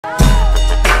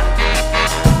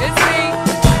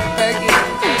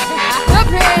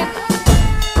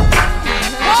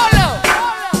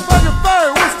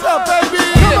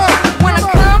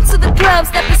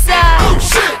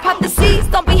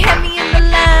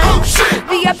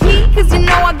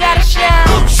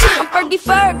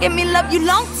prefer. Give me love you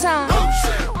long time.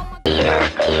 Get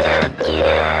up,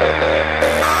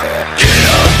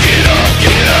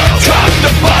 drop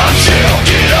the bombshell.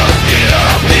 Get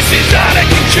up, this is out of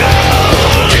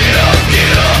control. Get up,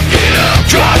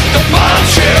 drop the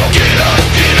bombshell. Get up.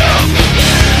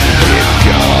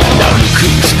 Now look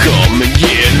who's coming,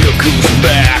 yeah, look who's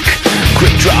back.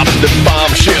 Quick drop the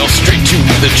bombshell straight to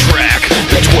the track.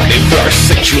 The 21st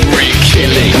century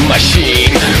killing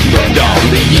machine burned on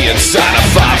the inside a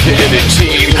five-headed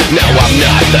team. Now I'm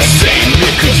not the same,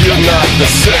 yeah, cause you're not the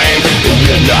same.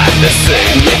 You're not the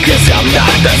same, yeah, cause I'm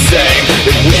not the same.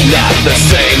 And we're not the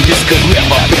same, this could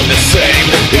never be the same.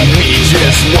 And we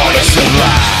just wanna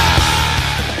survive.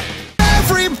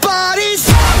 Everybody's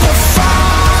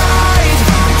horrified.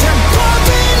 They're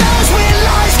bumping us with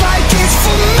lies like it's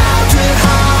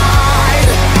formaldehyde.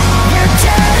 We're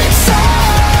dead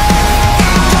inside.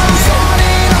 It goes on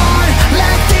and on,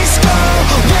 let this go.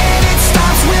 When it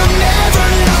stops, we'll never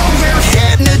know. We're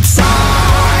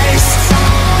hypnotized,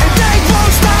 and they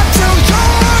won't stop till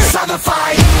you're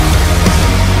zombified.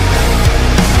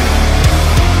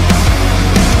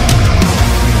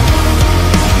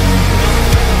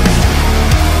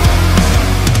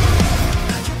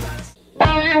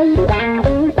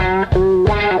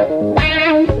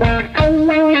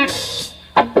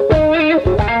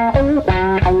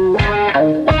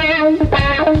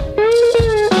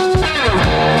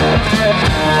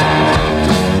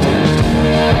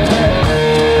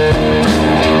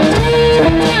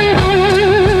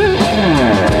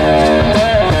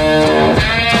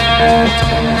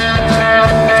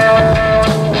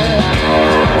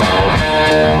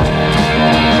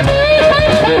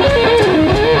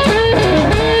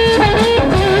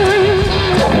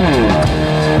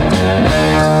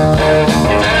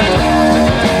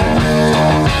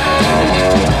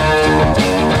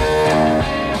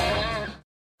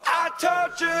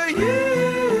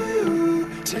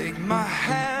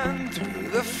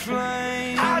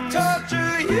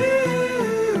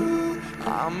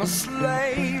 I'm a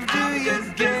slave to your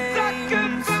game. Sucker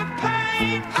for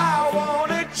pain. I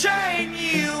wanna chain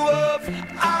you up.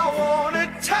 I wanna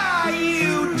tie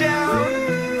you down.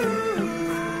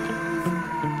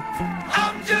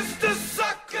 I'm just a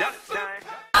sucker for pain.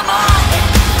 Come on.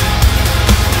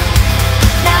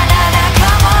 Na na na,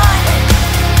 come on.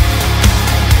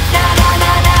 Na na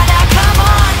na na na, come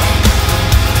on.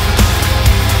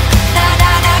 Na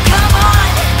na na, come on,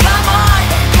 come on,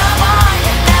 come on.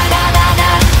 Na na na na.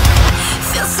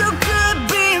 Feels so good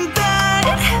being bad.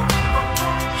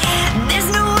 There's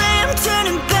no way I'm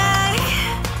turning back.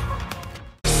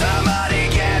 Somebody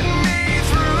get me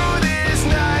through this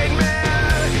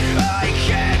nightmare. I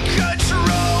can't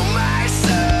control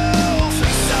myself.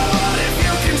 So what if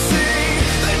you can see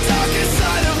the darkest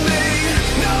side of me?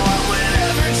 No one will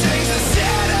ever change the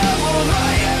setup of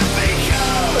I have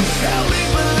become. Help me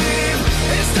believe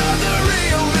it's not the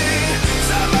real me.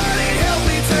 Somebody help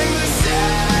me take the setup.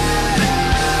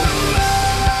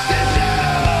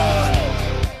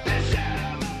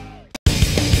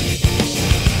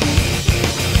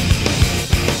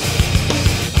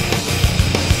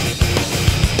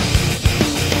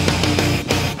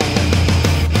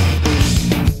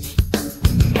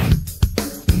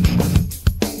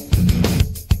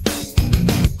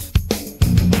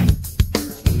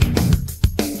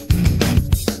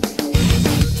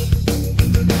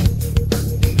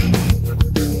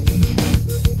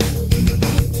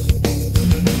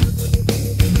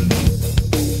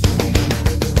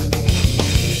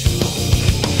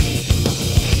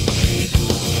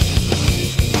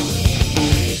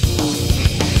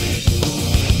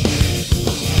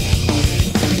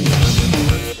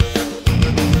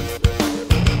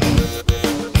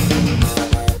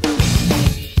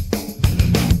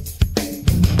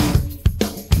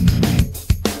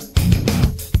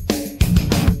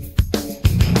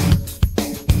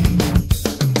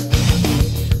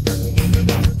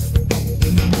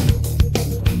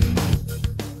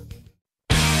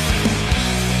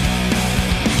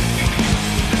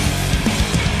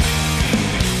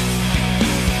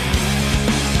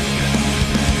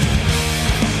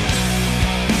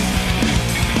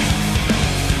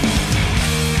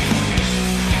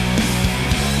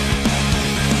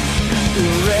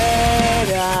 Red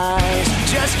eyes,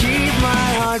 just keep my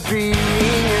heart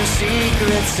beating, your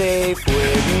secret safe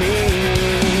with me.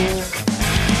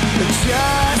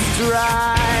 Just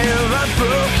drive a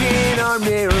broken arm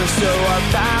mirror so our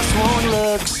past won't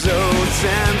look so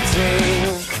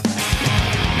tempting.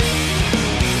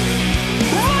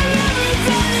 I've never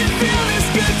done it feel this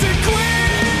good to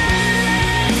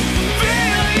quit.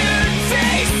 Failure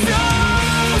tastes so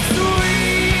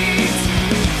sweet.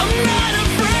 I'm not a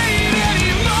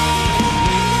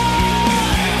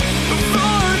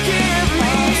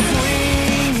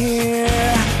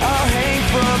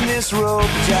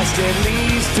changed, at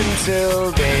least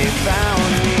until they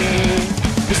found me.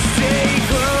 Stay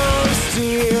close,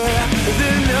 dear.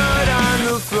 The note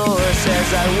on the floor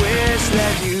says I wish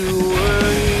that you were